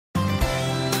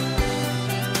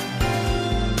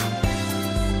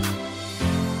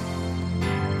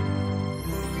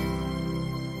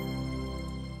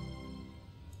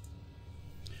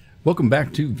Welcome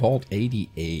back to Vault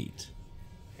 88.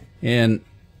 And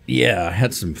yeah, I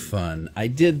had some fun.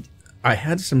 I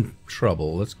had some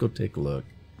trouble. Let's go take a look.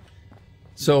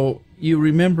 So you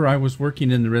remember I was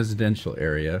working in the residential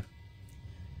area,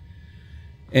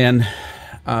 and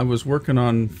I was working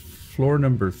on floor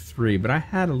number 3, but I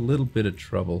had a little bit of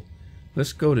trouble.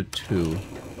 Let's go to 2.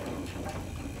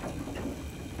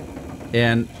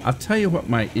 And I'll tell you what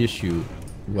my issue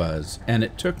was, and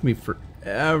it took me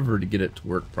forever to get it to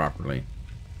work properly.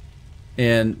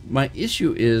 And my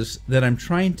issue is that I'm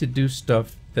trying to do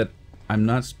stuff that I'm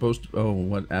not supposed to. Oh,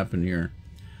 what happened here?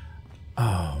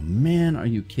 Oh man, are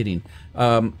you kidding?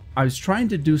 I was trying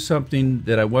to do something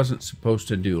that I wasn't supposed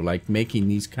to do, like making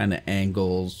these kind of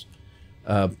angles,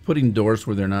 putting doors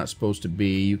where they're not supposed to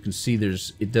be. You can see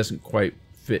it doesn't quite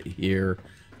fit here.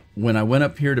 When I went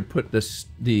up here to put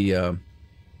the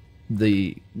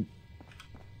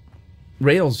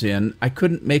rails in, I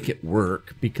couldn't make it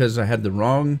work because I had the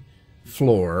wrong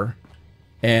floor,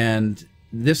 and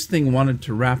this thing wanted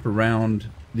to wrap around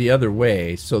the other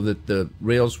way so that the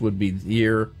rails would be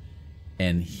here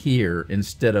and here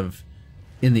instead of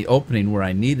in the opening where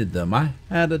I needed them. I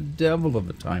had a devil of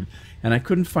a time, and I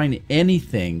couldn't find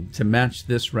anything to match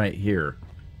this right here.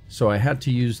 So I had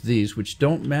to use these, which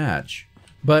don't match,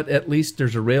 but at least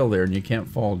there's a rail there and you can't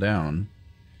fall down.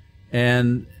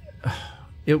 And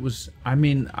it was, I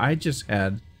mean, I just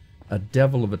had a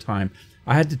devil of a time.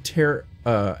 I had to tear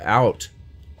out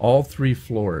all 3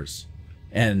 floors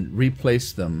and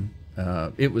replace them.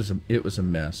 It was a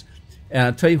mess. And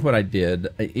I'll tell you what I did.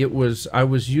 I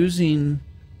was using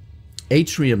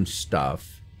Atrium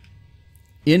stuff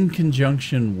in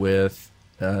conjunction with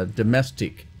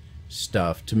domestic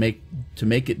stuff to make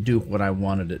it do what I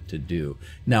wanted it to do.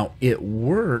 Now it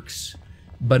works,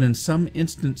 but in some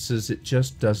instances it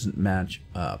just doesn't match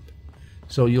up.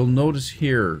 So you'll notice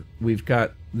here we've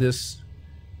got this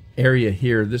area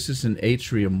here. This is an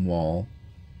atrium wall,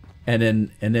 and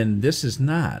then this is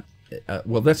not.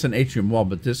 Well, that's an atrium wall,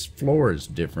 but this floor is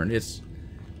different. It's,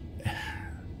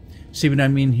 see what I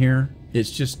mean here?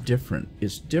 It's just different.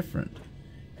 It's different,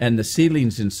 and the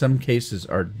ceilings in some cases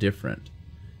are different.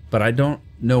 But I don't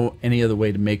know any other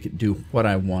way to make it do what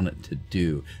I want it to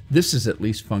do. This is at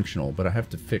least functional, but I have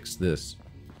to fix this.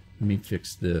 Let me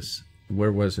fix this.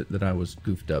 Where was it that I was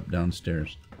goofed up?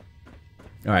 Downstairs.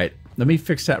 All right, let me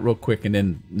fix that real quick, and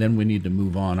then we need to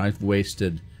move on. I've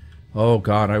wasted, oh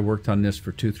God, I worked on this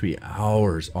for 2-3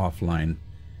 hours offline,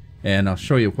 and I'll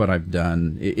show you what I've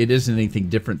done. It isn't anything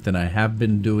different than I have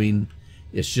been doing.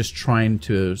 It's just trying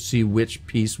to see which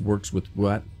piece works with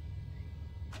what.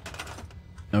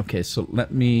 Okay, so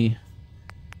let me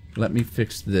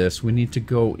fix this. We need to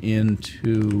go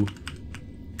into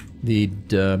the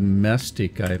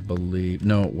domestic, I believe.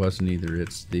 No, it wasn't either.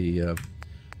 It's the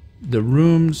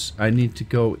rooms. I need to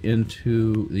go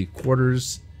into the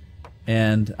quarters,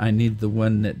 and I need the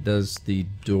one that does the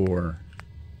door.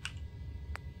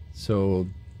 So,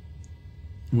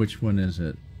 which one is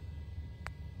it?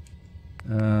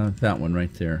 That one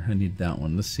right there. I need that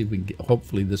one. Let's see if we can get,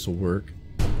 hopefully this will work.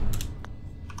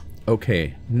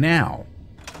 Okay, now,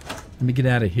 let me get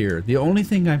out of here. The only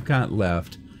thing I've got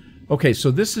left, okay,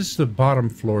 so this is the bottom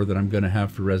floor that I'm going to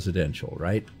have for residential,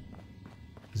 right?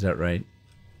 Is that right?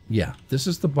 Yeah, this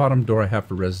is the bottom door I have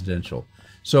for residential.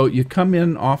 So you come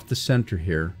in off the center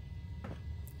here,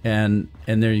 and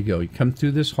there you go. You come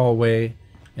through this hallway,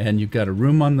 and you've got a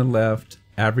room on the left,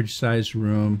 average size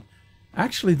room.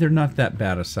 Actually, they're not that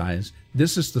bad a size.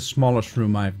 This is the smallest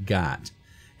room I've got.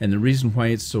 And the reason why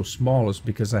it's so small is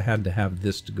because I had to have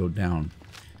this to go down.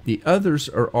 The others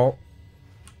are all...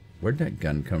 Where'd that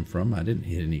gun come from? I didn't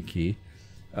hit any key.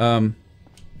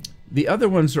 The other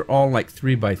ones are all like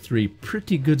 3x3.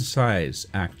 Pretty good size,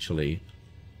 actually.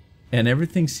 And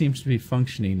everything seems to be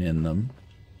functioning in them.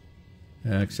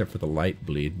 Except for the light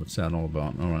bleed. What's that all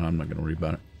about? Oh, I'm not going to worry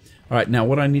about it. Alright, now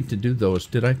what I need to do, though, is...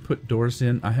 Did I put doors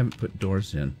in? I haven't put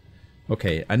doors in.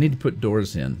 Okay, I need to put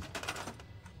doors in.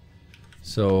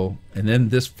 So, and then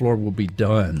this floor will be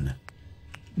done.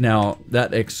 Now,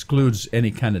 that excludes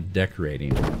any kind of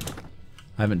decorating.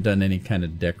 I haven't done any kind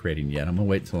of decorating yet. I'm going to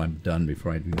wait till I'm done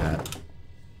before I do that.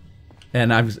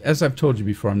 And as I've told you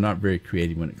before, I'm not very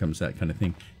creative when it comes to that kind of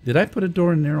thing. Did I put a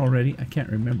door in there already? I can't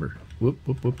remember. Whoop,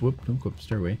 whoop, whoop, whoop. Don't go up the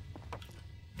stairway.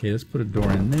 Okay, let's put a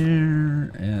door in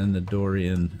there, and the door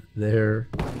in there.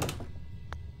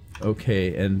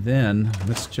 Okay, and then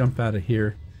let's jump out of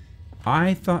here.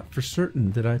 I thought for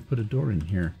certain that I put a door in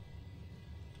here,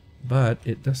 but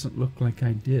it doesn't look like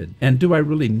I did. And do I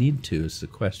really need to is the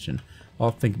question.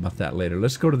 I'll think about that later.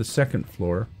 Let's go to the second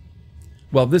floor.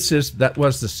 Well, that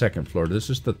was the second floor. This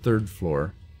is the third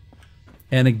floor.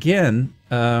 And again,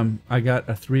 I got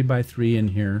a 3x3 in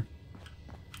here.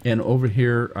 And over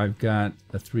here, I've got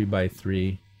a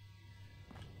 3x3.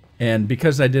 And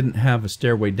because I didn't have a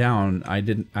stairway down,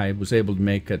 I was able to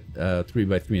make a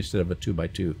 3x3 instead of a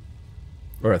 2x2.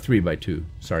 Or a 3x2,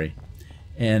 sorry.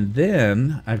 And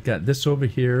then I've got this over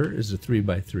here is a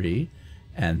 3x3.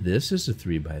 And this is a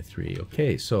 3x3.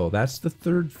 Okay, so that's the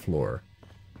third floor.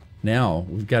 Now,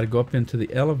 we've got to go up into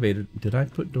the elevator. Did I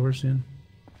put doors in?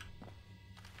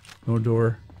 No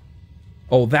door.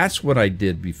 Oh, that's what I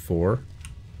did before.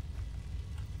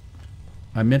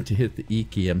 I meant to hit the E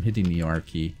key. I'm hitting the R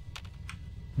key.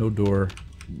 No door.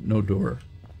 No door.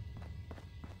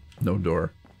 No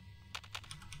door.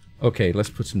 Okay, let's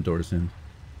put some doors in.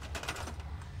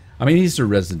 I mean, these are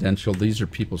residential. These are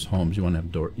people's homes. You want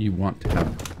to have You want to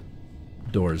have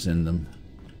doors in them.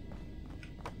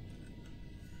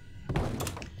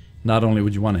 Not only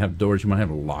would you want to have doors, you want to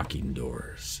have locking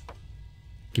doors.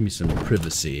 Give me some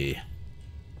privacy.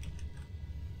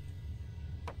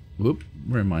 Whoop,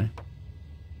 where am I?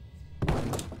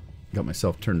 Got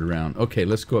myself turned around. Okay,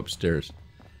 let's go upstairs.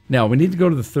 Now, we need to go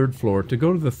to the third floor. To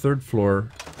go to the third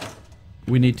floor,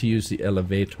 we need to use the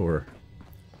elevator.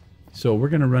 So we're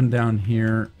going to run down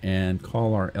here and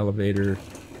call our elevator.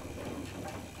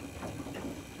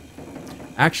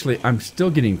 Actually, I'm still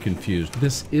getting confused.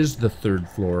 This is the third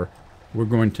floor. We're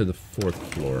going to the fourth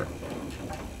floor.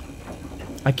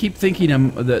 I keep thinking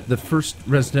that the first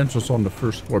residential is on the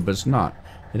first floor, but it's not.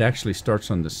 It actually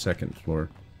starts on the second floor.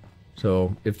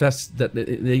 So if that's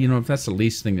if that's the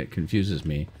least thing that confuses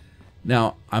me.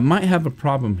 Now, I might have a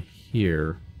problem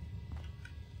here.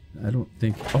 I don't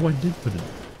think. Oh, I did put it.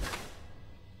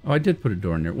 Oh, I did put a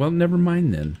door in there. Well, never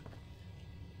mind then.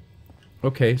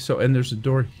 Okay, so, and there's a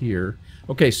door here.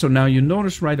 Okay, so now you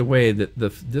notice right away that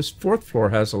this fourth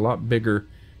floor has a lot bigger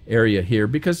area here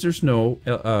because there's no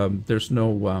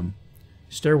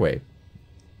stairway.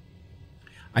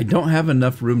 I don't have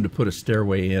enough room to put a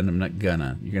stairway in. I'm not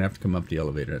gonna. You're gonna have to come up the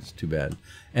elevator. That's too bad.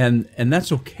 And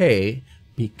that's okay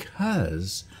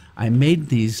because I made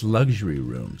these luxury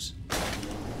rooms.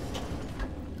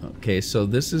 Okay, so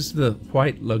this is the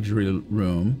white luxury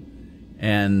room,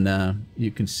 and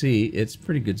you can see it's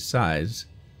pretty good size.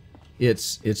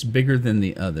 It's bigger than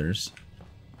the others.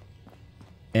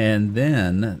 And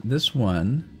then this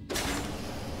one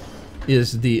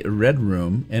is the red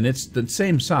room, and it's the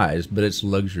same size, but it's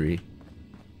luxury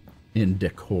in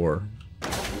decor.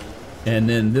 And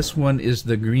then this one is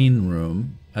the green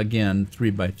room, again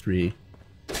 3x3.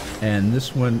 And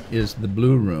this one is the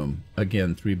blue room,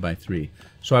 again 3x3.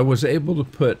 So I was able to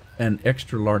put an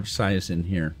extra large size in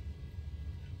here.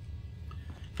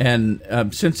 And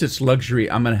since it's luxury,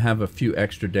 I'm going to have a few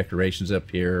extra decorations up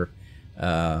here.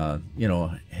 You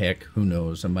know, heck, who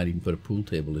knows? I might even put a pool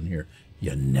table in here.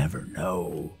 You never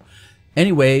know.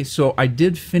 Anyway, so I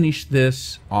did finish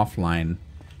this offline,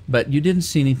 but you didn't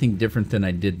see anything different than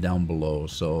I did down below,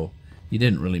 so you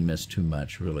didn't really miss too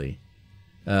much, really.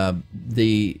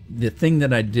 The thing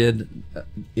that I did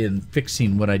in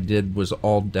fixing what I did was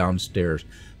all downstairs.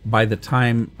 By the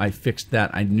time I fixed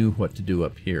that, I knew what to do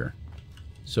up here.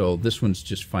 So this one's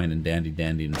just fine and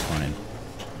dandy and fine.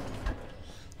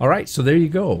 All right, so there you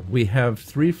go. We have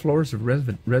 3 floors of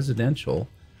residential,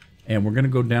 and we're going to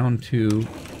go down to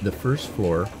the first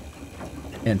floor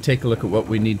and take a look at what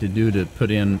we need to do to put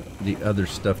in the other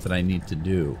stuff that I need to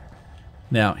do.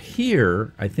 Now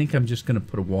here, I think I'm just going to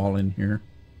put a wall in here.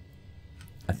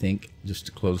 I think, just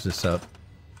to close this up.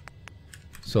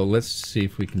 So let's see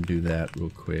if we can do that real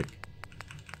quick.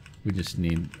 We just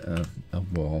need a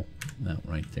wall, that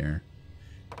right there.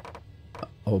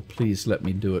 Oh, please let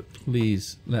me do it.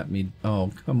 Please let me.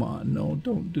 Oh, come on. No,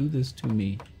 don't do this to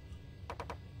me.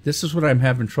 This is what I'm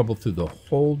having trouble through the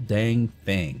whole dang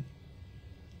thing.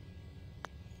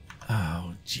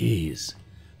 Oh, jeez.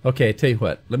 Okay, I tell you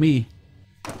what. Let me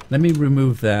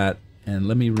remove that, and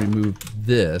let me remove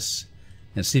this,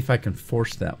 and see if I can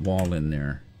force that wall in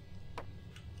there.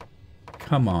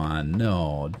 Come on,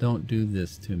 no, don't do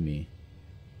this to me.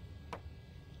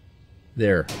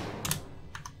 There.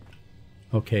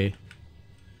 Okay.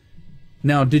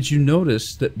 Now, did you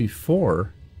notice that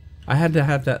before I had to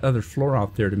have that other floor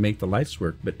out there to make the lights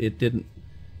work, but it didn't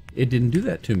do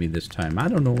that to me this time. I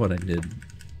don't know what I did.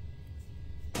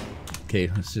 Okay,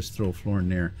 let's just throw a floor in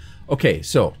there. Okay,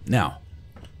 so now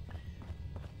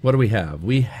what do we have?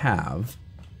 We have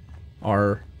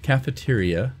our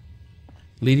cafeteria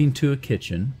leading to a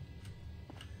kitchen,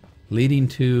 leading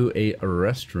to a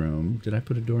restroom. Did I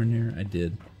put a door in there? I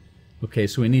did. Okay,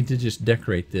 so we need to just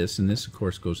decorate this, and this, of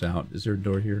course, goes out. Is there a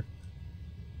door here?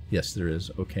 Yes, there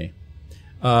is. Okay.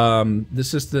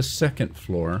 This is the second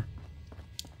floor.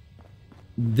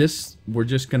 this we're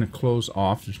just going to close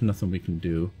off. There's nothing we can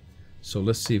do. So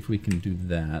let's see if we can do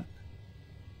that.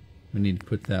 We need to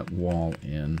put that wall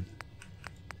in.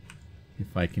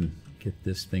 If I can get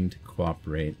this thing to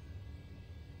cooperate.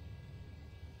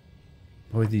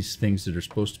 Boy, these things that are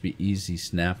supposed to be easy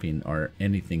snapping are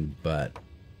anything but.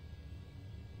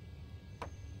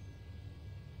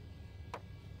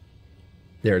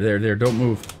 There, don't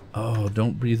move. Oh,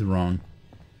 don't breathe wrong.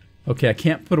 Okay, I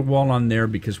can't put a wall on there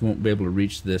because we won't be able to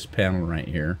reach this panel right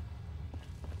here.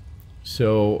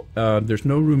 So, there's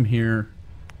no room here.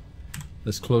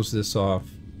 Let's close this off.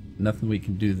 Nothing we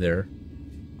can do there.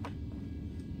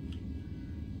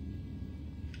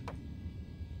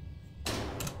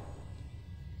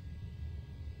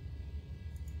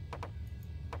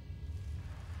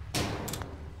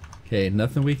 Okay,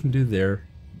 nothing we can do there.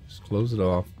 Just close it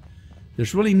off.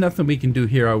 There's really nothing we can do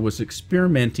here. I was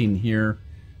experimenting here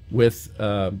with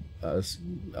a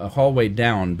hallway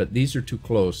down, but these are too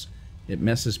close. It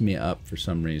messes me up for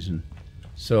some reason.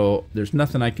 So there's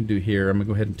nothing I can do here. I'm going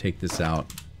to go ahead and take this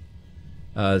out.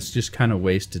 It's just kind of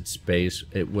wasted space.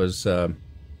 It was,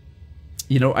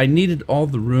 you know, I needed all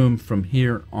the room from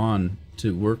here on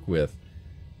to work with.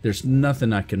 There's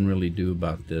nothing I can really do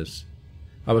about this.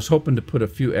 I was hoping to put a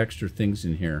few extra things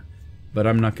in here, but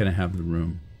I'm not going to have the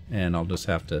room, and I'll just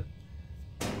have to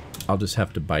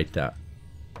bite that.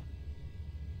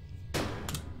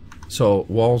 So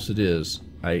walls it is.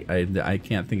 I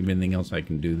can't think of anything else I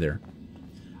can do there.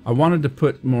 I wanted to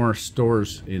put more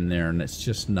stores in there, and it's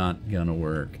just not gonna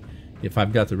work. If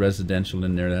I've got the residential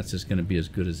in there, that's just gonna be as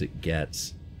good as it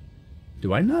gets.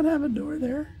 Do I not have a door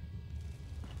there?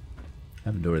 I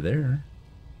have a door there.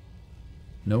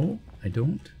 No, I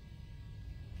don't.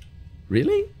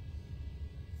 Really?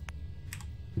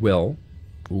 Well,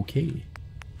 okay.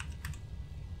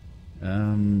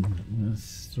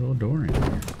 Let's throw a door in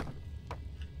here.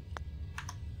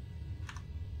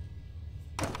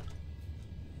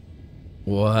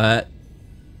 What?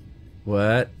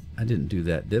 What? I didn't do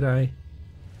that, did I?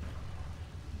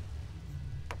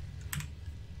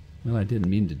 Well, I didn't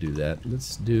mean to do that.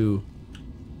 Let's do...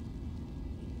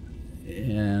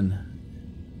 And...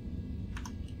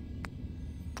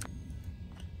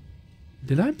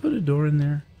 Did I put a door in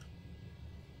there?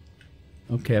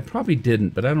 Okay, I probably didn't,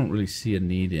 but I don't really see a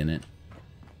need in it.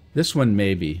 This one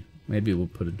maybe. Maybe we'll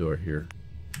put a door here.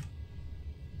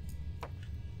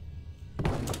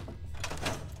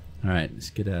 Alright, let's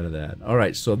get out of that.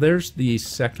 Alright, so there's the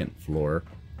second floor.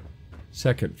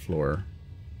 Second floor.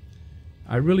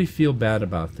 I really feel bad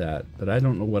about that, but I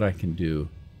don't know what I can do.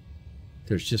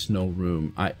 There's just no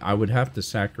room. I would have to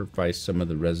sacrifice some of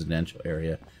the residential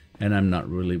area, and I'm not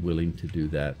really willing to do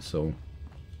that, so...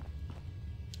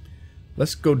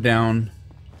 Let's go down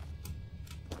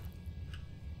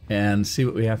and see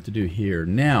what we have to do here.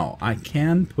 Now, I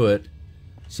can put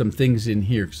some things in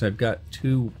here, because I've got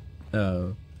two...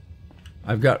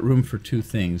 I've got room for two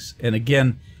things. And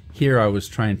again, here I was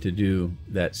trying to do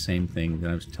that same thing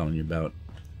that I was telling you about.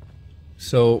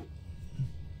 So,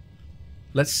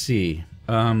 let's see.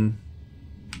 Let's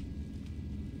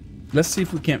see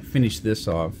if we can't finish this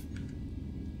off.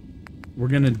 We're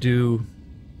going to do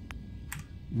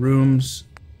rooms,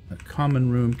 a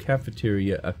common room,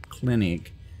 cafeteria, a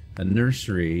clinic, a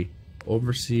nursery,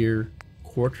 overseer,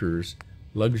 quarters,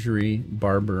 luxury,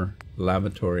 barber,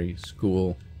 lavatory,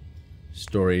 school,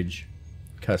 storage,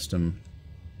 custom,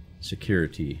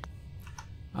 security.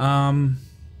 I'm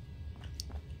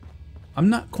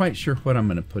not quite sure what I'm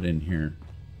going to put in here,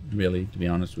 really, to be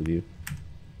honest with you.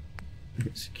 I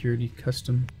got security,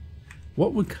 custom.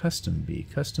 What would custom be?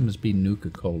 Custom is be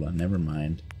Nuka-Cola. Never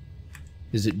mind.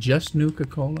 Is it just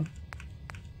Nuka-Cola?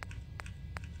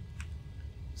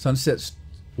 Sunset...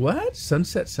 What?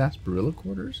 Sunset Sarsaparilla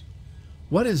Quarters?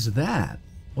 What is that?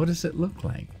 What does it look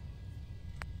like?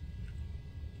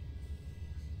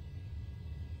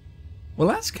 Well,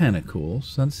 that's kind of cool.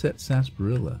 Sunset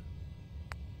Sarsaparilla.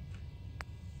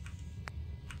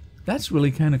 That's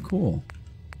really kind of cool.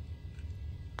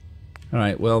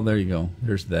 Alright, well, there you go.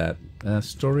 There's that.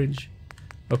 Storage.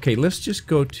 Okay, let's just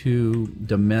go to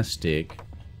domestic.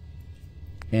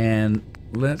 And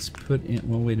let's put in...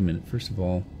 Well, wait a minute. First of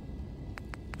all,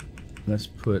 let's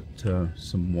put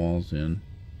some walls in.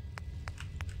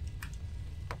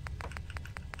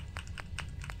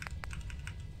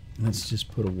 Let's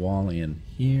just put a wall in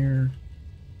here.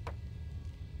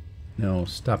 No,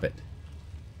 stop it.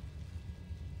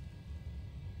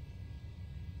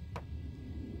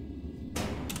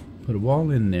 Put a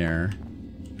wall in there.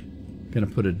 Gonna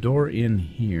put a door in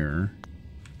here.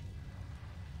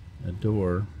 A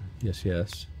door. Yes,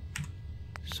 yes.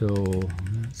 So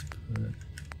let's put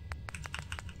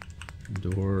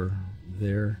door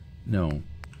there. No,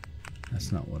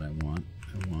 that's not what I want.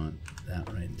 I want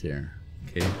that right there.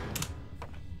 Okay.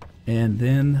 And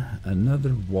then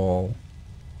another wall.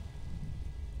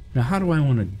 Now, how do I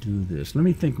want to do this? Let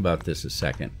me think about this a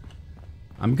second.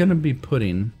 I'm going to be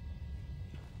putting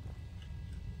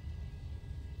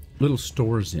little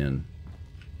stores in.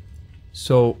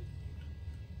 So,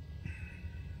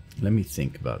 let me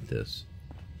think about this.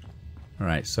 All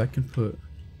right, so I can put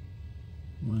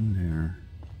one there.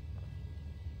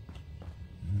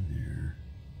 One there.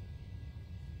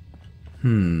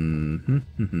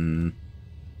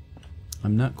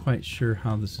 I'm not quite sure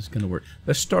how this is going to work.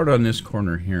 Let's start on this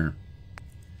corner here.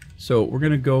 So we're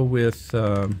going to go with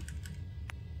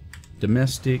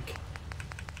domestic,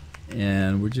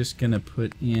 and we're just going to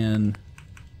put in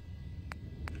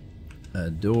a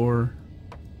door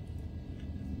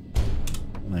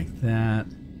like that.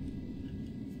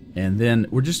 And then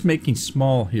we're just making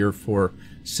small here for,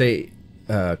 say,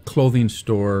 clothing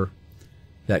store,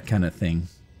 that kind of thing.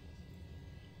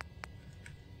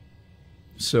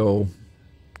 So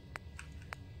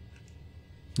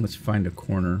let's find a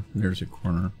corner. There's a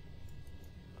corner.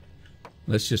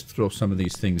 Let's just throw some of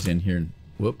these things in here and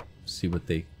whoop, see what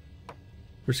they.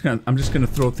 I'm just gonna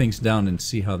throw things down and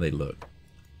see how they look.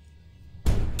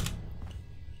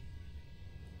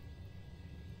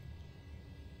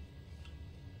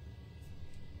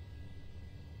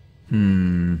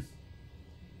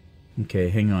 Okay,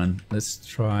 hang on. Let's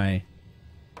try.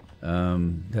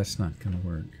 That's not gonna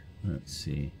work. Let's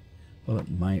see. Well, it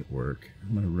might work.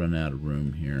 I'm gonna run out of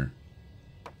room here.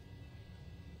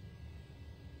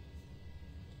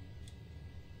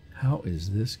 How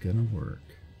is this gonna work?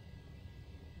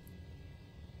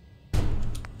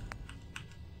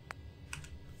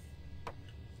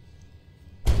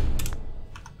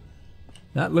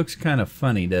 That looks kind of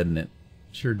funny, doesn't it?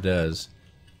 Sure does.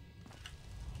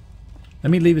 Let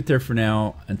me leave it there for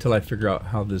now until I figure out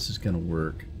how this is gonna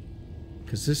work.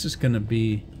 Because this is gonna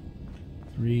be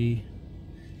 3.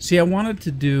 See, I wanted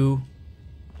to do.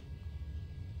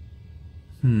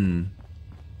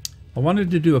 I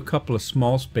wanted to do a couple of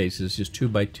small spaces, just 2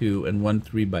 by 2 and one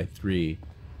 3 by 3.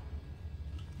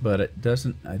 But it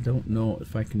doesn't. I don't know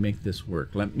if I can make this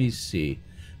work. Let me see.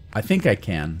 I think I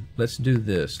can. Let's do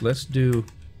this. Let's do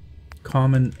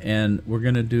common, and we're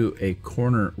gonna do a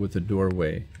corner with a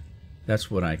doorway.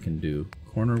 That's what I can do.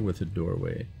 Corner with a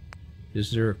doorway.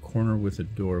 Is there a corner with a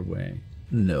doorway?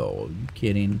 No, are you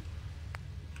kidding?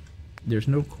 There's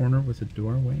no corner with a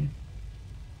doorway?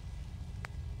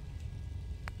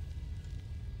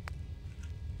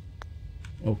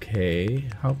 Okay,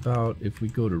 how about if we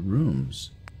go to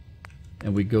rooms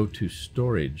and we go to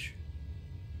storage?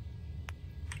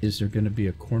 Is there going to be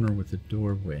a corner with a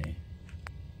doorway?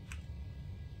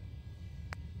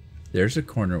 There's a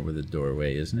corner with a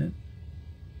doorway, isn't it?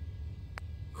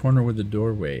 Corner with a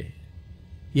doorway.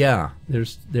 Yeah,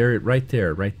 there, right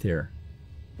there.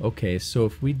 Okay, so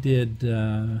if we did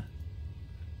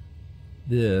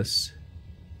this,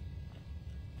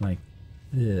 like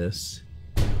this,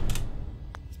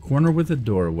 corner with a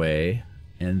doorway,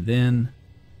 and then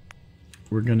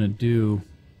we're gonna do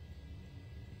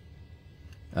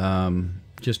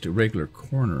just a regular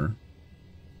corner.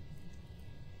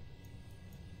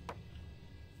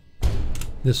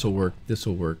 This'll work.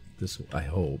 I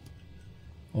hope.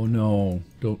 Oh no,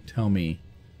 don't tell me.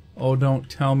 Oh, don't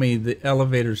tell me the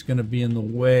elevator's gonna be in the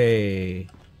way.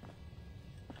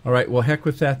 Alright, well, heck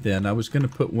with that then. I was gonna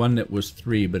put one that was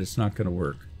 3, but it's not gonna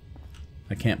work.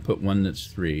 I can't put one that's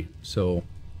 3, so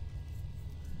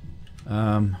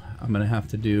I'm gonna have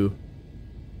to do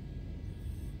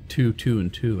 2, 2,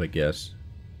 and 2, I guess.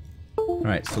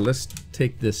 Alright, so let's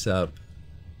take this up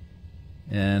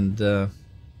and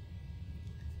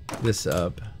this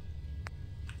up.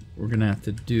 We're gonna have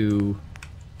to do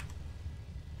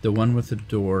the one with the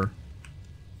door,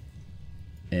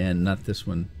 and not this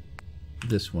one,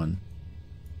 this one.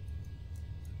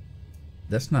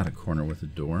 That's not a corner with a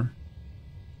door.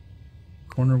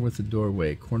 Corner with a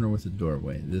doorway, corner with a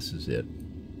doorway. This is it.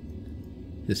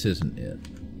 This isn't it.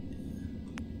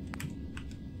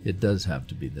 It does have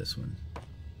to be this one.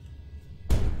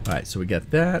 Alright, so we got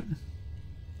that.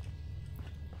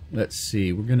 Let's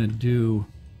see, we're gonna do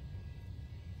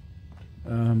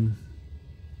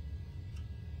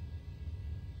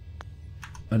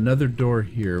another door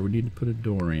here. We need to put a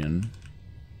door in.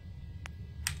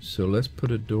 So let's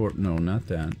put a door. No, not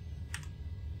that.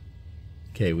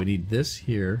 Okay, we need this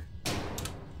here.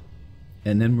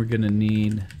 And then we're going to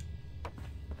need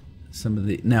some of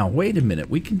the. Now, wait a minute.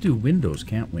 We can do windows,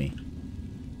 can't we?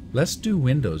 Let's do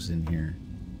windows in here.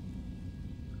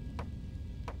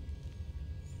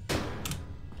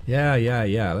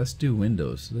 Yeah. Let's do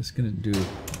windows. Let's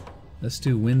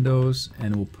do windows,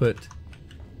 and we'll put...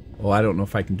 Oh, I don't know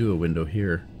if I can do a window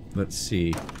here. Let's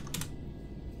see.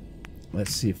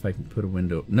 Let's see if I can put a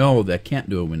window. No, I can't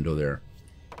do a window there.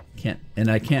 Can't, and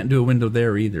I can't do a window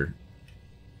there either.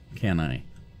 Can I?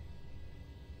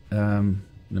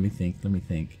 Let me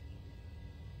think.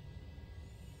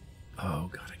 Oh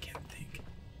God, I can't think.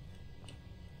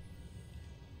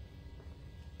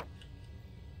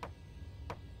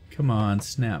 Come on,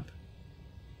 snap.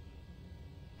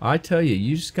 I tell you,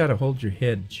 you just gotta hold your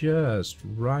head just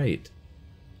right,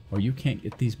 or you can't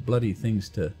get these bloody things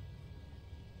to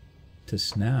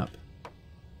snap.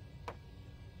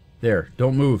 There,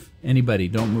 don't move. Anybody,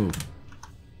 don't move.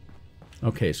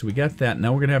 Okay, so we got that.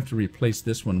 Now we're gonna have to replace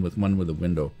this one with a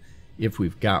window, if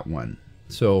we've got one.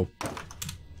 So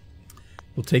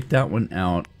we'll take that one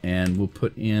out, and we'll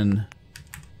put in.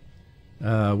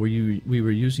 We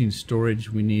were using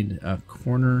storage. We need a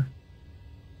corner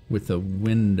with a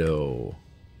window.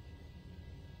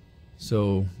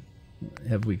 So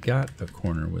have we got a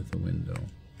corner with a window?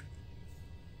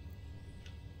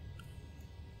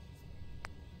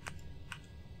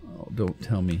 Oh, don't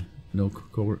tell me. No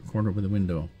corner with a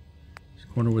window.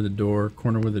 Corner with a door,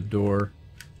 corner with a door.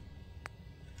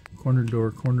 Corner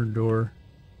door.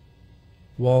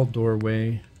 Wall,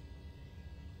 doorway.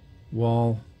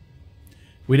 Wall.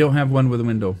 We don't have one with a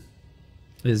window.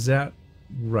 Is that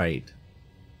right?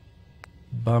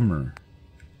 Bummer.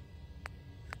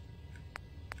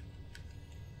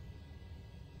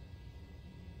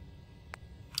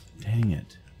 Dang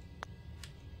it.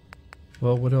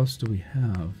 Well, what else do we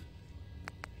have?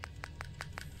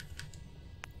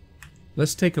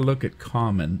 Let's take a look at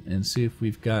common and see if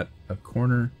we've got a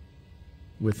corner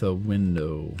with a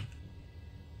window.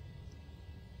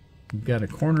 We've got a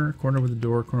corner with a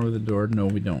door, corner with a door. No,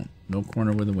 we don't. No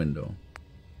corner with a window.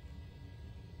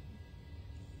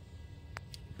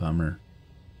 Bummer.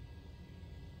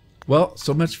 Well,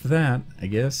 so much for that, I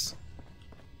guess.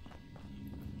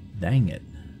 Dang it.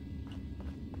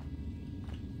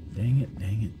 Dang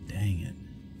it.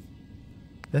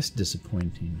 That's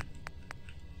disappointing.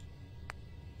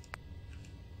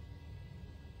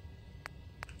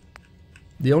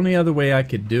 The only other way I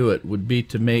could do it would be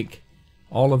to make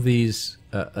all of these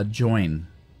a join,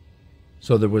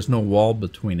 so there was no wall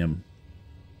between them.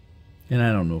 And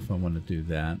I don't know if I want to do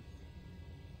that.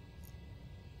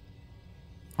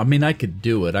 I mean, I could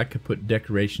do it. I could put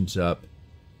decorations up.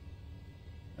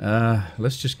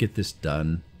 Let's just get this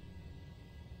done.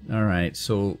 Alright,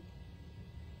 so...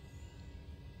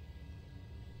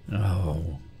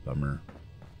 Oh, bummer.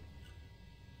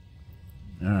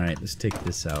 Alright, let's take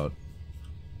this out.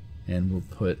 And we'll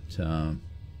put...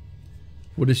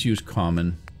 we'll just use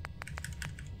common.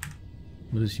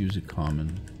 We'll just use a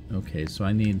common. Okay, so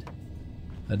I need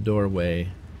a doorway.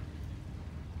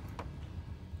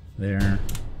 There.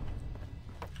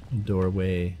 A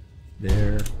doorway.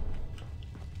 There.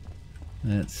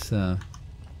 Let's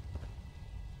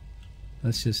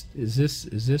just... Is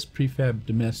this prefab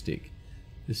domestic?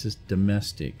 This is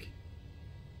domestic.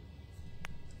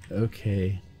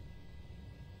 Okay.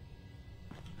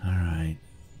 Alright.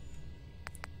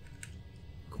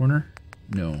 Corner?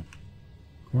 No.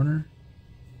 Corner?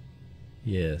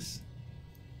 Yes.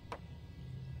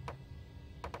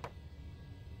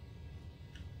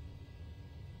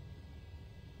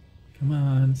 Come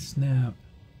on, snap.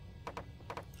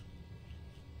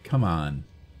 Come on.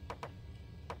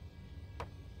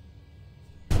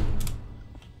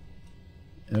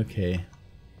 Okay.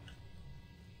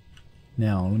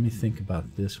 Now, let me think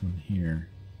about this one here.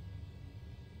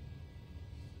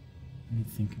 Let me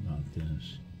think about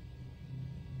this.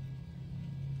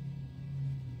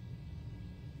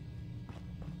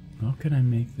 How can I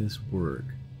make this work?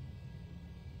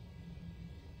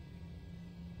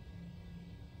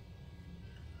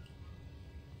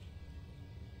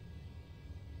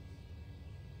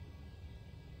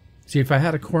 See, if I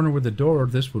had a corner with a door,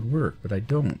 this would work, but I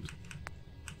don't.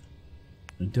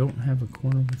 I don't have a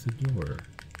corner with a door.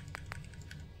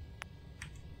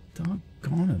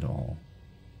 Doggone it all.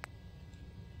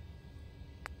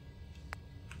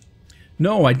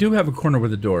 No, I do have a corner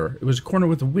with a door. It was a corner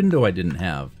with a window I didn't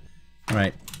have.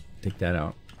 Alright, take that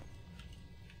out.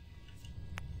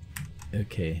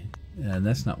 Okay,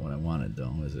 that's not what I wanted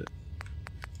though, is it?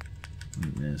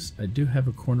 Yes, I do have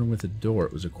a corner with a door.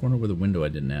 It was a corner with a window I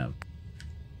didn't have.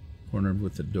 Corner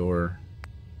with a door.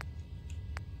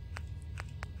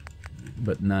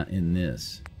 But not in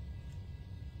this.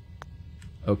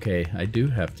 Okay, I do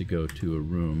have to go to a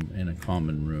room, and a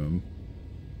common room,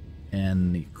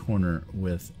 and the corner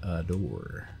with a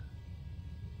door.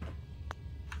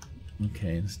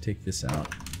 Okay, let's take this out.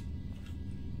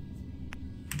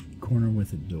 Corner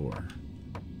with a door.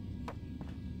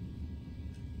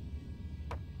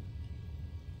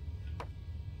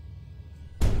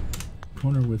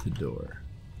 Corner with a door.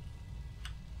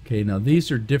 Okay, now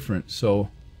these are different, so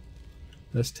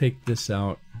let's take this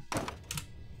out.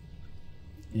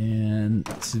 And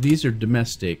so these are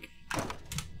domestic,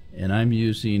 and I'm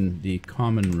using the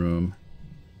common room.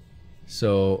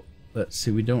 So let's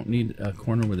see, we don't need a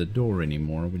corner with a door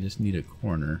anymore, we just need a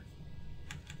corner.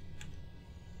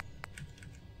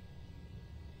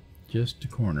 Just a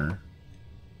corner.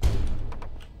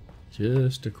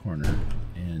 Just a corner.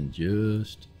 And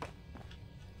just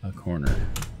a corner.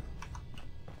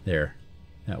 There.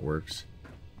 That works.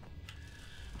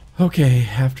 Okay,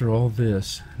 after all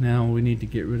this, now we need to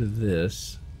get rid of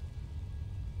this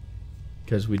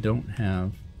because we don't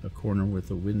have a corner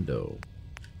with a window.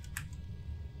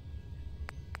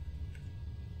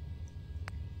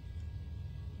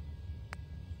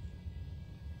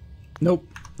 Nope,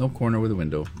 no corner with a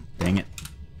window. Dang it.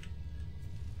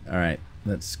 Alright,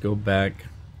 let's go back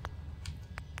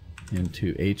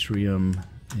into Atrium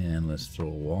and let's throw a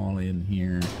wall in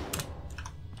here.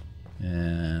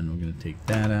 And we're going to take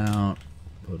that out,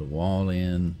 put a wall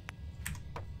in.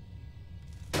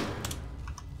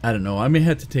 I don't know, I may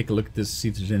have to take a look at this, see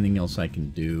if there's anything else I can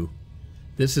do.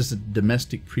 This is a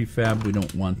domestic prefab, we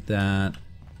don't want that.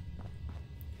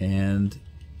 And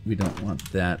we don't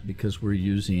want that because we're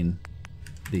using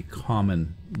the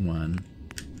common one.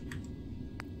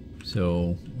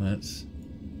 So let's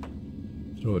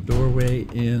throw a doorway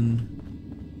in,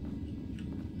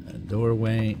 a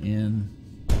doorway in.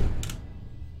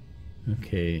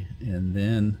 Okay, and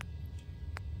then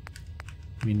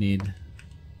we need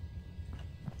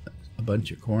a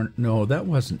bunch of corner. No, that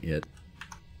wasn't it.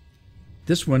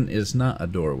 This one is not a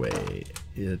doorway.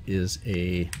 It is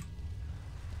a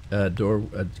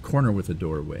corner with a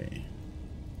doorway.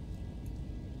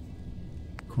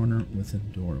 Corner with a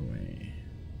doorway.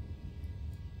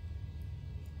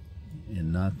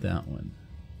 And not that one.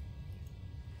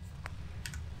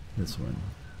 This one.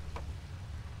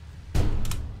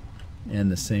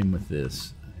 And the same with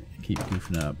this. I keep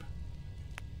goofing up.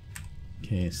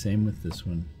 Okay, same with this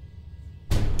one.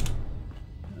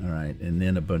 Alright, and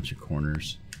then a bunch of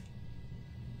corners.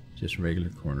 Just regular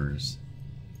corners.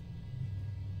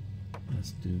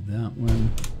 Let's do that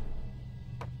one.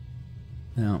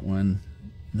 That one.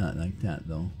 Not like that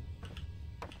though.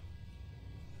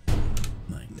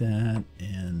 Like that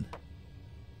and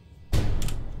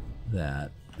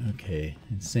that. Okay,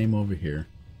 and same over here.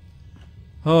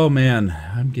 Oh man,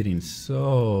 I'm getting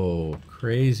so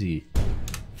crazy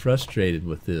frustrated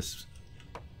with this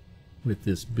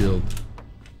build.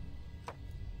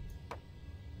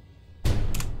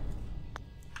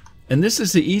 And this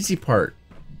is the easy part.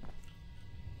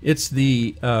 It's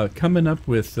the coming up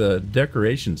with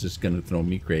decorations that's going to throw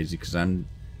me crazy because I'm,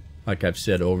 like I've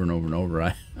said over and over and over,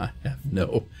 I have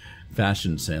no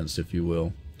fashion sense, if you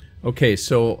will. Okay,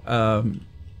 so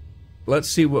let's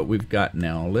see what we've got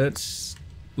now. Let's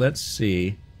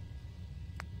see.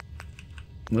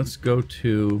 Let's go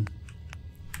to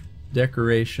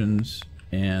decorations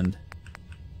and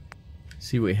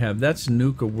see what we have. That's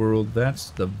Nuka World. That's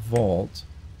the vault.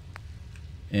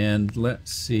 And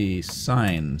let's see,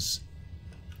 signs.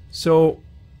 So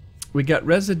we got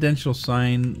residential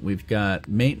sign, we've got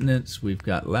maintenance, we've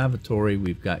got lavatory,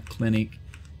 we've got clinic,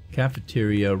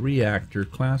 cafeteria, reactor,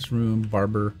 classroom,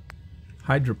 barber,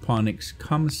 hydroponics,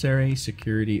 commissary,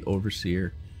 security,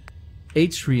 overseer,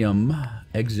 atrium,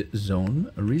 exit zone,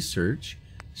 research,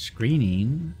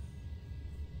 screening,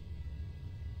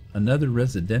 another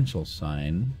residential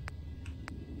sign.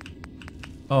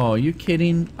 Oh, are you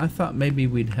kidding? I thought maybe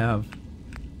we'd have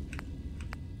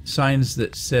signs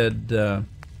that said, oh,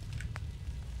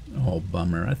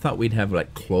 bummer. I thought we'd have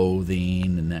like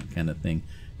clothing and that kind of thing.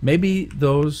 Maybe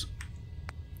those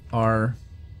are,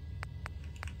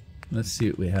 let's see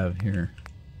what we have here.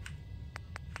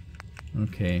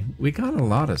 Okay, we got a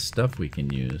lot of stuff we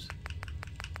can use.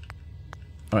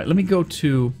 All right, let me go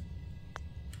to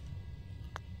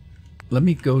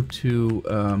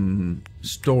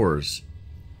stores.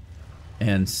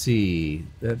 And see,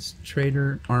 that's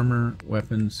trader, armor,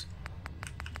 weapons.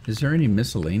 Is there any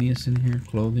miscellaneous in here?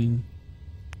 Clothing?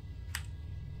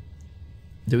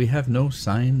 Do we have no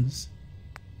signs?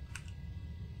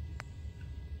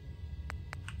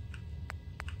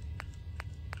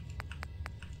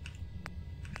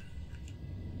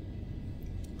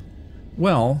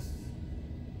 Well,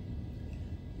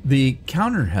 the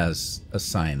counter has a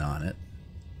sign on it.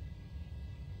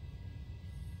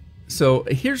 so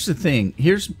here's the thing.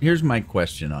 Here's my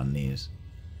question on these.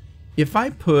 If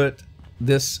I put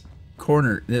this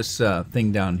corner, this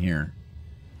thing down here,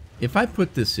 if I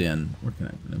put this in, where can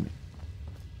I? Let me.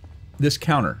 This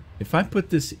counter. If I put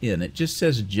this in, it just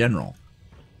says general.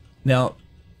 Now,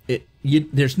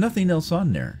 there's nothing else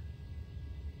on there.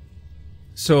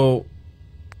 So,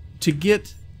 to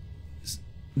get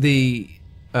the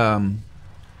to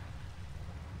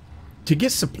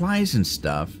get supplies and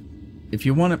stuff, if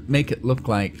you want to make it look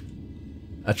like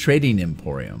a trading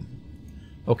emporium,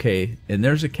 okay, and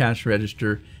there's a cash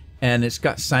register, and it's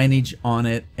got signage on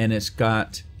it, and it's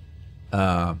got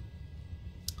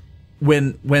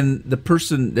when the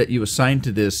person that you assign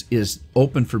to this is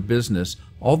open for business,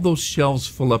 all those shelves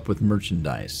fill up with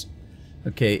merchandise.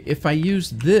 Okay, if I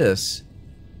use this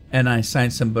and I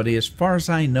assign somebody, as far as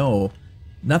I know,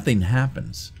 nothing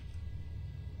happens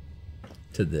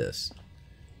to this.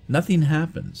 Nothing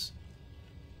happens.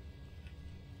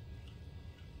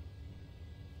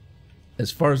 As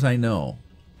far as I know,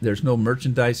 there's no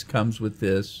merchandise comes with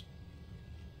this.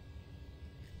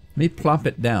 Let me plop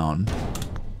it down.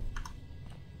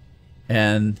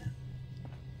 And,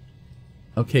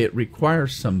 okay, it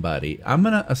requires somebody. I'm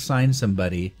going to assign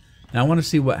somebody, and I want to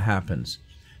see what happens.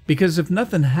 Because if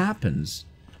nothing happens,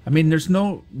 I mean, there's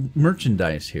no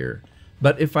merchandise here.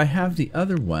 But if I have the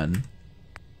other one,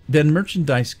 then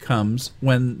merchandise comes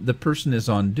when the person is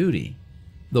on duty.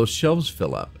 Those shelves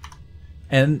fill up.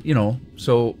 And, you know,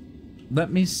 so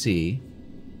let me see.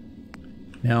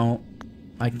 Now,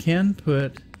 I can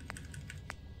put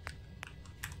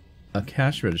a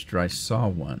cash register. I saw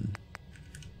one.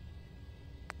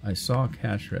 I saw a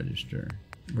cash register.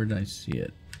 Where did I see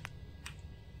it?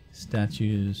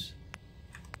 Statues.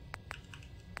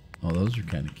 Oh, those are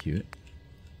kind of cute.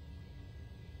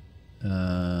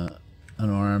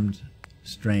 Unarmed.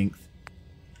 Strength.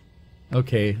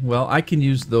 Okay, well, I can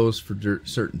use those for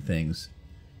certain things.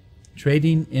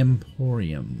 Trading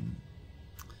Emporium.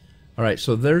 Alright,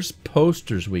 so there's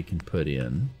posters we can put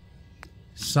in.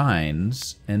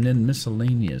 Signs, and then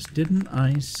miscellaneous. Didn't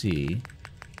I see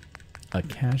a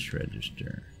cash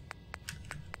register?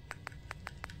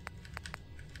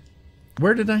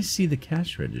 Where did I see the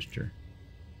cash register?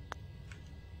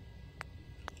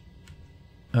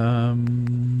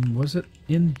 Was it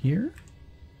in here?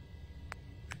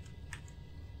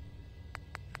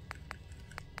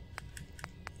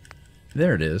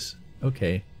 There it is.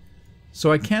 Okay.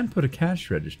 So I can put a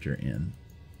cash register in.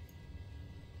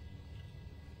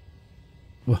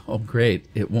 Well, great.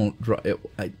 It won't draw. It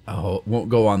won't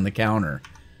go on the counter.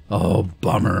 Oh,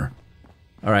 bummer.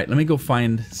 All right, let me go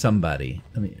find somebody.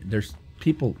 There's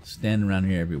people standing around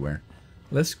here everywhere.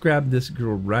 Let's grab this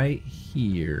girl right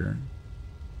here.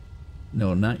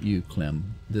 No, not you,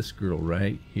 Clem. This girl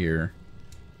right here.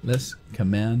 Let's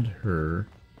command her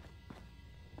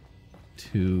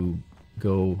to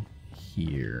go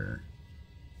here.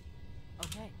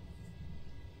 Okay.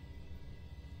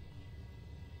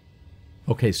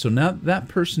 Okay, so now that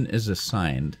person is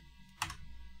assigned.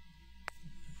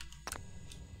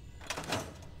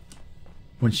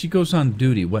 When she goes on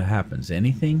duty, what happens?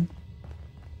 Anything?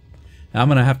 Now, I'm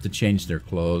going to have to change their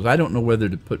clothes. I don't know whether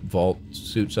to put vault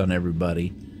suits on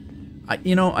everybody.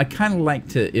 You know, I kind of like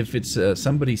to, if it's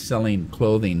somebody selling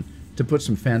clothing, to put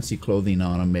some fancy clothing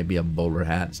on them, maybe a bowler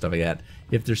hat and stuff like that.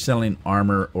 If they're selling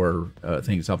armor or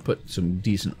things, I'll put some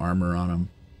decent armor on them.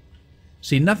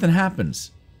 See, nothing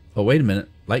happens. Oh, wait a minute.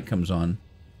 Light comes on.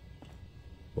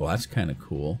 Well, that's kind of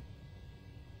cool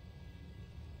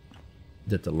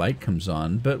that the light comes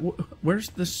on, but where's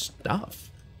the stuff?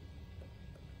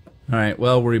 All right,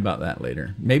 well, I'll worry about that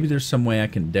later. Maybe there's some way I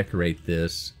can decorate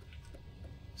this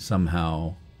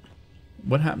somehow.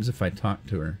 What happens if I talk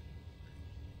to her?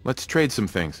 Let's trade some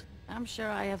things. I'm sure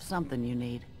I have something you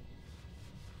need.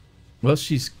 Well,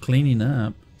 she's cleaning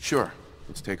up. Sure.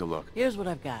 Let's take a look. Here's what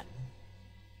I've got.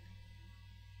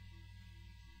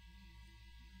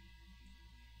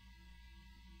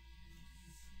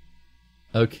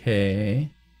 Okay.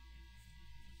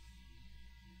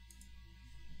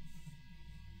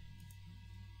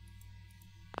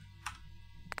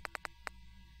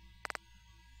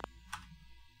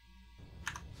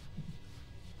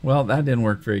 Well, that didn't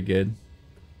work very good.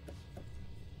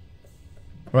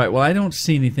 All right, well, I don't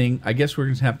see anything. I guess we're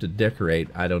going to have to decorate.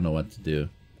 I don't know what to do.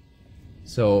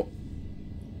 So,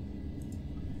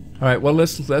 all right, well,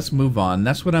 let's move on.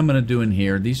 That's what I'm going to do in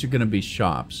here. These are going to be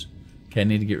shops. Okay, I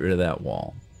need to get rid of that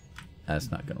wall. That's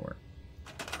not going to work.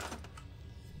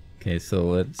 Okay, so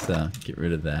let's get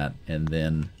rid of that. And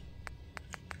then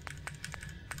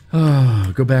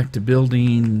go back to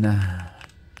building.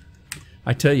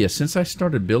 I tell you, since I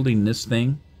started building this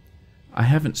thing, I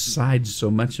haven't sighed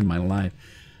so much in my life.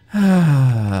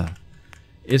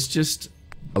 It's just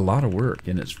a lot of work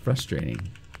and it's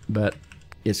frustrating, but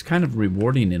it's kind of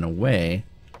rewarding in a way.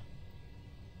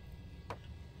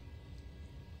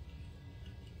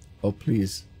 Oh,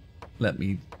 please let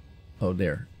me. Oh,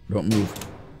 there. Don't move.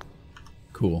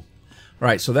 Cool. All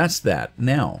right, so that's that.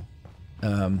 Now,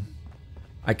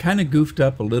 I kind of goofed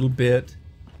up a little bit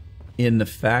in the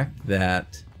fact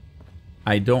that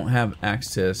I don't have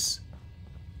access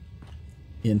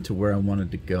into where I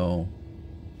wanted to go.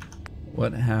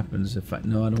 What happens if I...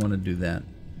 No, I don't want to do that.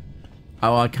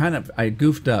 Oh, I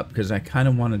goofed up because I kind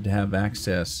of wanted to have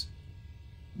access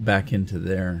back into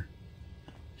there.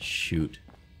 Shoot.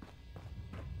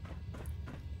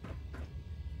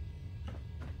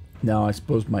 Now, I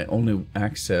suppose my only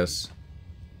access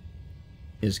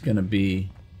is going to be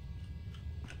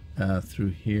through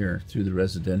here, through the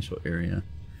residential area.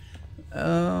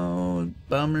 Oh,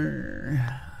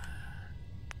 bummer.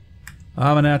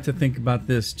 I'm going to have to think about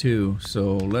this too.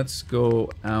 So let's go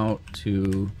out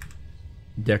to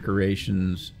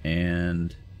decorations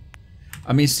and...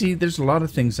 I mean, see, there's a lot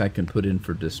of things I can put in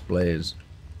for displays.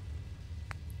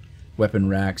 Weapon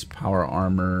racks, power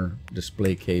armor,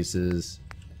 display cases.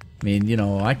 I mean, you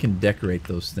know, I can decorate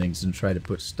those things and try to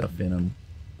put stuff in them.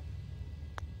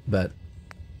 But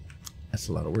that's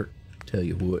a lot of work, tell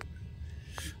you what.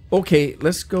 Okay,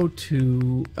 let's go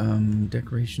to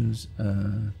decorations.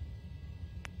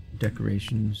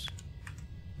 Decorations.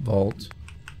 Vault.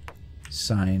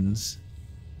 Signs.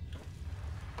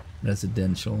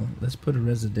 Residential. Let's put a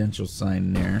residential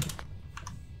sign there.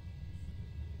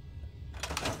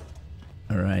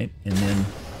 Alright, and then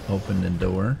open the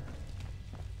door.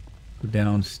 Go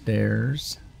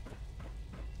downstairs.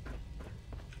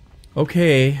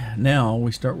 Okay, now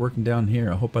we start working down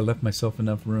here. I hope I left myself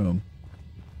enough room.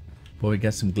 Boy, we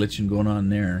got some glitching going on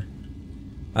there.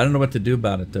 I don't know what to do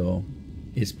about it though.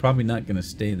 It's probably not going to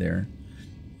stay there.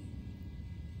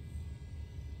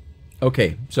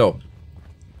 Okay, so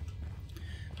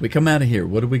we come out of here.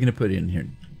 What are we going to put in here?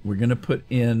 We're going to put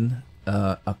in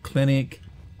a clinic,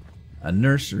 a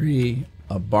nursery,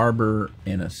 a barber,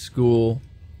 and a school.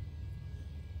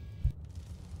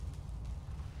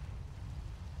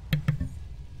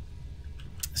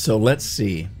 So let's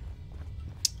see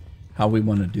how we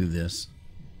want to do this.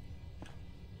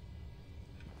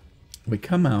 We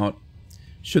come out.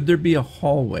 Should there be a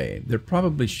hallway? There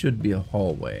probably should be a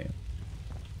hallway.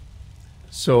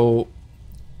 So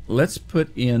let's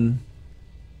put in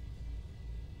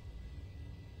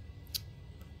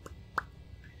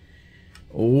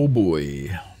oh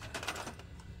boy.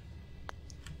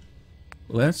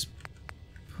 Let's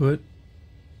put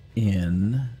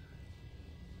in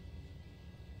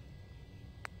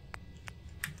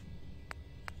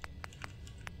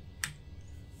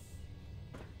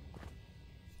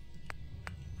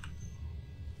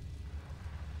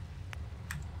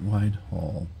wide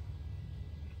hall.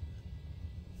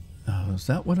 Oh, is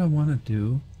that what I want to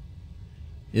do?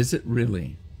 Is it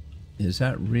really? Is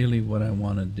that really what I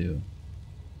want to do?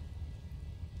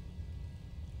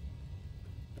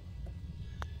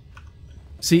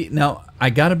 See, now I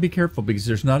gotta be careful because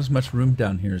there's not as much room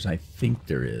down here as I think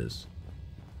there is.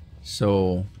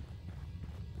 So,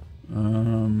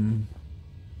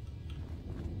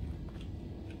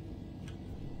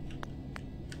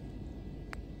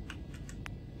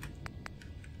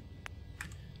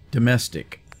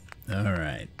 domestic. All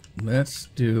right, let's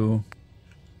do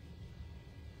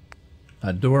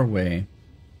a doorway,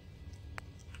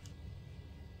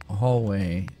 a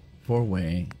hallway,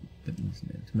 four-way,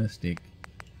 domestic.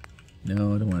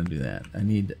 No, I don't want to do that. I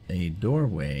need a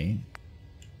doorway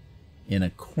in a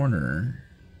corner.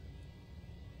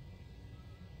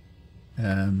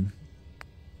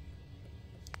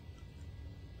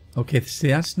 Okay, see,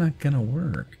 that's not going to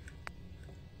work.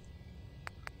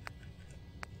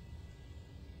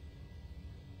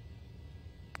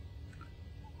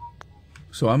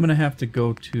 So I'm going to have to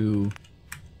go to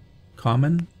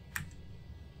common,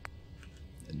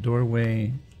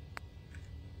 doorway,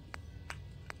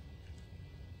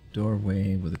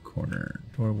 doorway with a corner,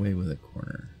 doorway with a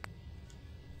corner.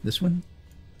 This one?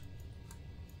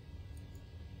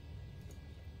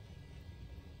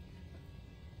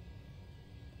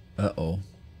 Uh-oh.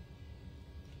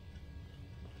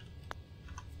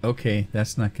 Okay,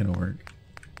 that's not going to work.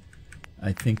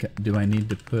 I think, do I need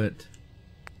to put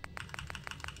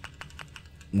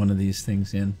one of these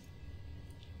things in?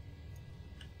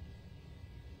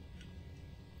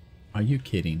 Are you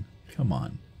kidding? Come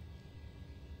on.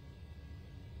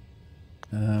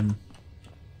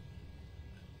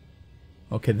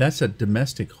 Okay, that's a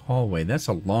domestic hallway. That's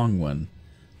a long one.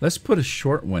 Let's put a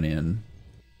short one in.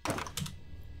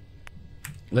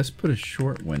 Let's put a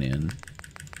short one in.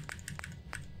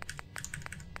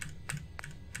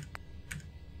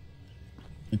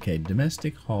 Okay,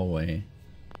 domestic hallway.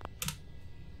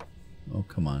 Oh,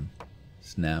 come on.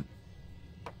 Snap.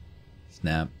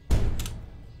 Snap.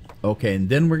 Okay, and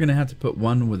then we're going to have to put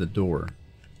one with a door.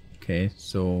 Okay,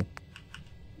 so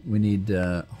we need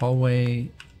hallway.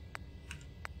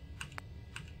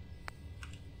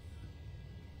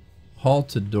 Hall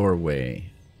to doorway.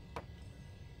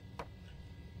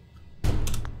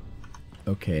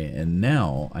 Okay, and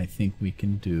now I think we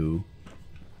can do...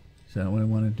 Is that what I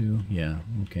want to do? Yeah,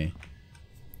 okay.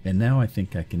 And now I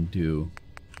think I can do...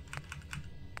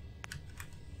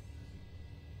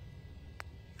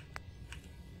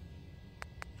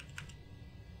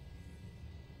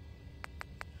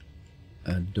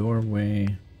 a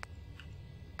doorway.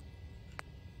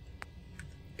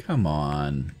 Come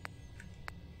on.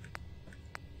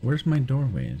 Where's my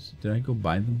doorways? Did I go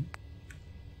buy them?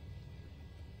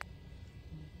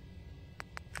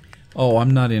 Oh,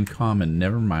 I'm not in common.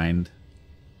 Never mind.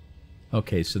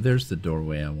 Okay, so there's the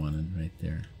doorway I wanted right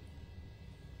there.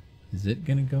 Is it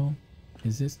gonna go?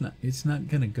 Is this not? It's not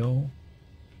gonna go?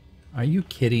 Are you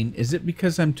kidding? Is it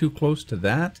because I'm too close to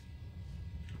that?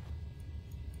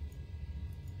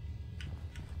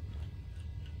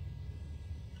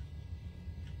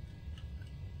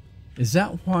 Is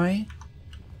that why?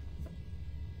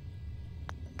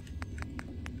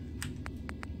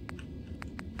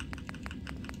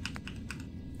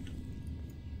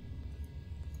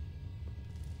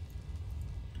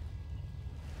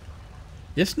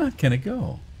 It's not gonna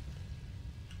go.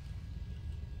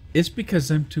 It's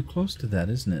because I'm too close to that,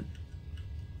 isn't it?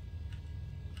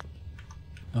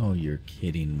 Oh, you're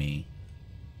kidding me.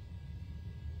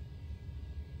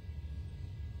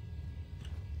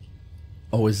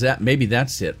 Oh, is that... Maybe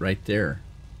that's it right there.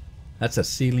 That's a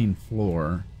ceiling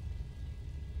floor.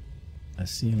 A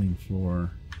ceiling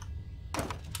floor.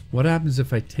 What happens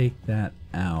if I take that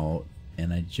out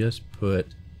and I just put...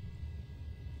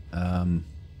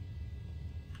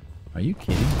 Are you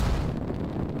kidding?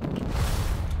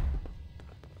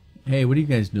 Hey, what are you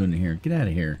guys doing in here? Get out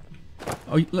of here.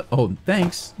 Oh,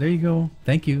 thanks. There you go.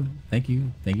 Thank you. Thank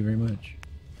you. Thank you very much.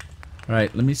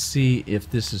 Alright, let me see if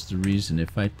this is the reason.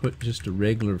 If I put just a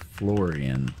regular floor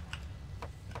in,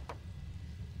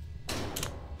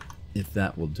 if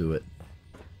that will do it.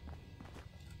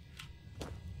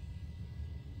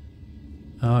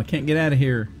 Oh, I can't get out of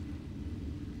here.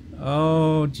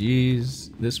 Oh, geez.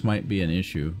 This might be an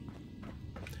issue.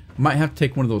 I might have to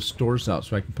take one of those stores out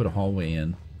so I can put a hallway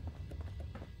in.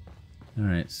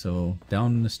 Alright, so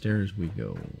down the stairs we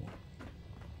go.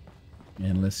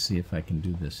 And let's see if I can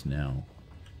do this now.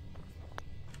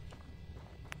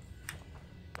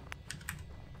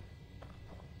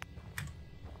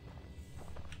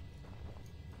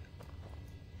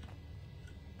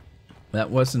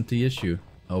 That wasn't the issue.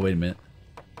 Oh, wait a minute.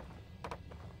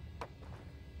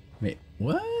 Wait,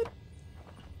 what?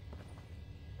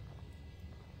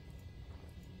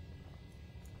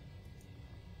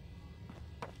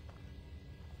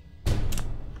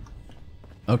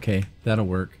 Okay, that'll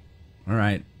work.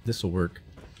 Alright, this'll work.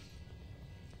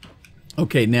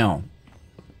 Okay, now,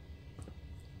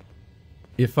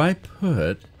 if I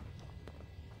put...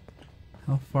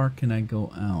 How far can I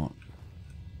go out?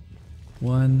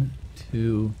 1,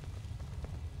 2,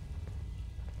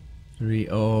 3.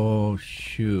 Oh,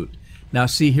 shoot. Now,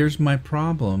 see, here's my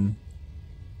problem.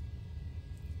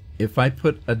 If I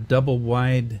put a double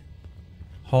wide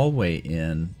hallway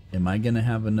in, am I going to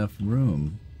have enough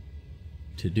room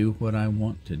to do what I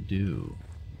want to do?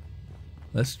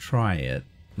 Let's try it.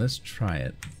 Let's try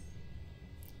it.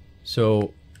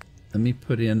 So, let me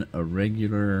put in a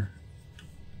regular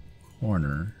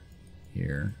corner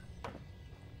here.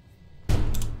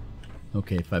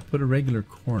 Okay, if I put a regular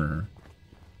corner,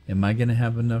 am I going to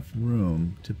have enough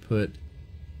room to put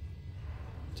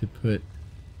two?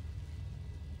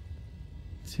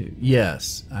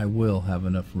 Yes, I will have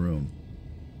enough room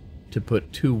to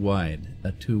put two wide,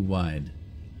 a two wide.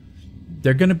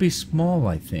 They're going to be small,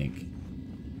 I think.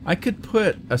 I could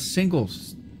put a single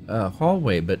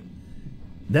hallway, but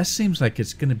that seems like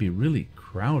it's going to be really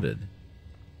crowded.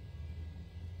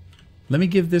 Let me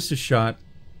give this a shot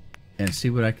and see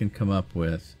what I can come up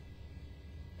with.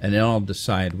 And then I'll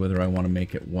decide whether I want to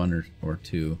make it one or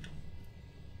two.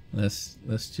 Let's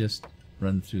just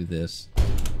run through this.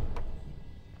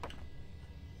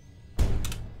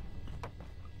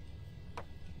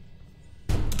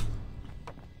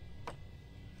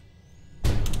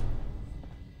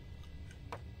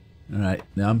 All right,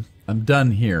 now I'm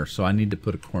done here, so I need to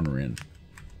put a corner in.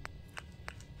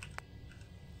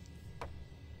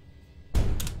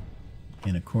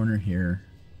 in a corner here.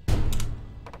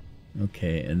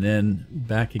 Okay, and then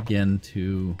back again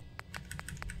to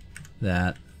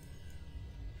that.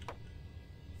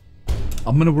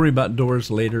 I'm going to worry about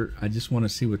doors later. I just want to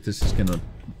see what this is going to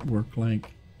work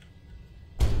like.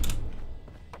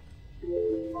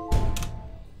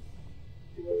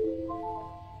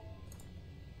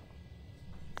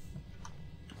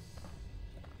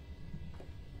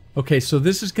 Okay, so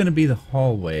this is going to be the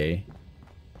hallway.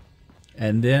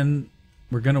 And then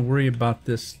we're going to worry about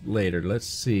this later. Let's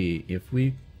see if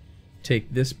we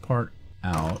take this part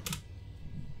out.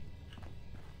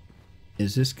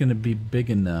 Is this going to be big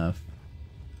enough?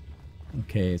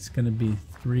 Okay, it's going to be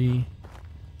 3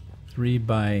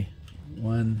 by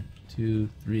 1, 2,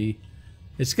 3.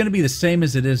 It's going to be the same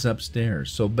as it is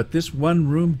upstairs. So, but this one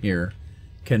room here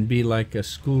can be like a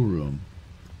schoolroom.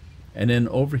 And then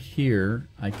over here,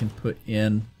 I can put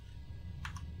in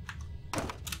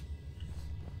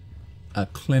a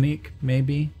clinic,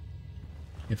 maybe,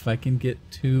 if I can get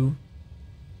 2,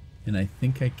 and I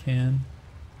think I can.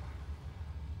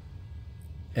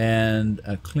 And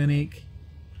a clinic,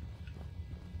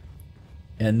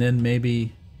 and then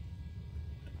maybe,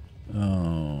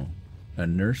 oh, a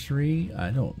nursery? I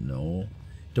don't know.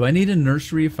 Do I need a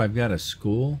nursery if I've got a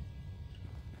school?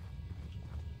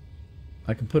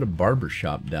 I can put a barber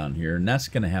shop down here, and that's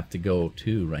going to have to go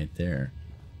too right there.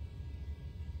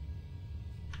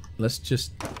 Let's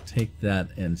just take that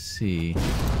and see.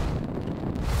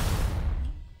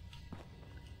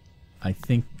 I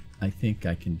think I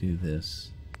can do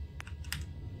this.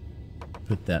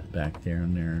 Put that back there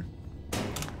and there.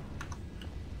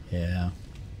 Yeah.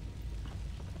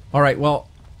 All right, well,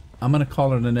 I'm going to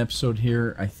call it an episode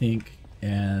here, I think,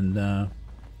 and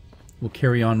we'll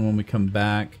carry on when we come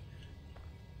back.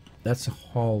 That's a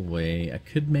hallway. I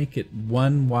could make it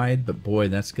 1 wide, but boy,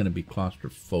 that's going to be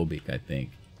claustrophobic, I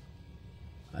think.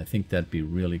 I think that'd be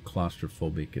really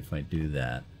claustrophobic if I do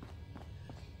that.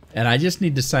 And I just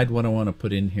need to decide what I want to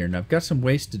put in here. Now, I've got some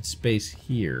wasted space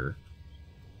here.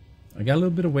 I got a little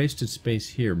bit of wasted space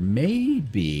here.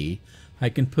 Maybe I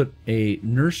can put a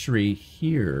nursery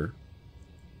here.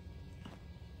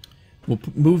 We'll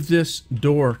move this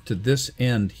door to this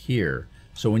end here.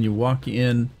 So when you walk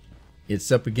in,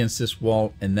 it's up against this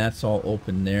wall, and that's all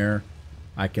open there.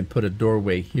 I can put a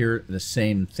doorway here, the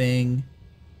same thing.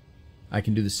 I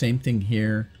can do the same thing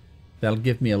here. That'll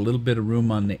give me a little bit of room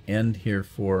on the end here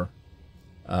for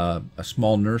a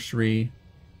small nursery,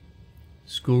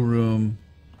 schoolroom,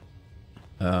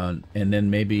 and then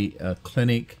maybe a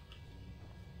clinic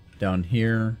down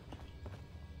here.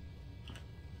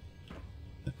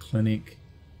 A clinic,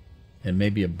 and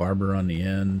maybe a barber on the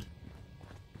end.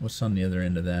 What's on the other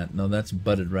end of that? No, that's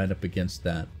butted right up against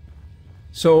that.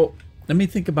 So let me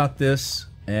think about this,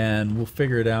 and we'll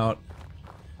figure it out.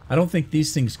 I don't think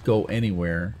these things go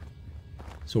anywhere,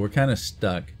 so we're kind of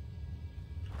stuck.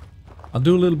 I'll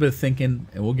do a little bit of thinking,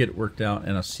 and we'll get it worked out,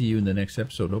 and I'll see you in the next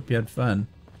episode. Hope you had fun.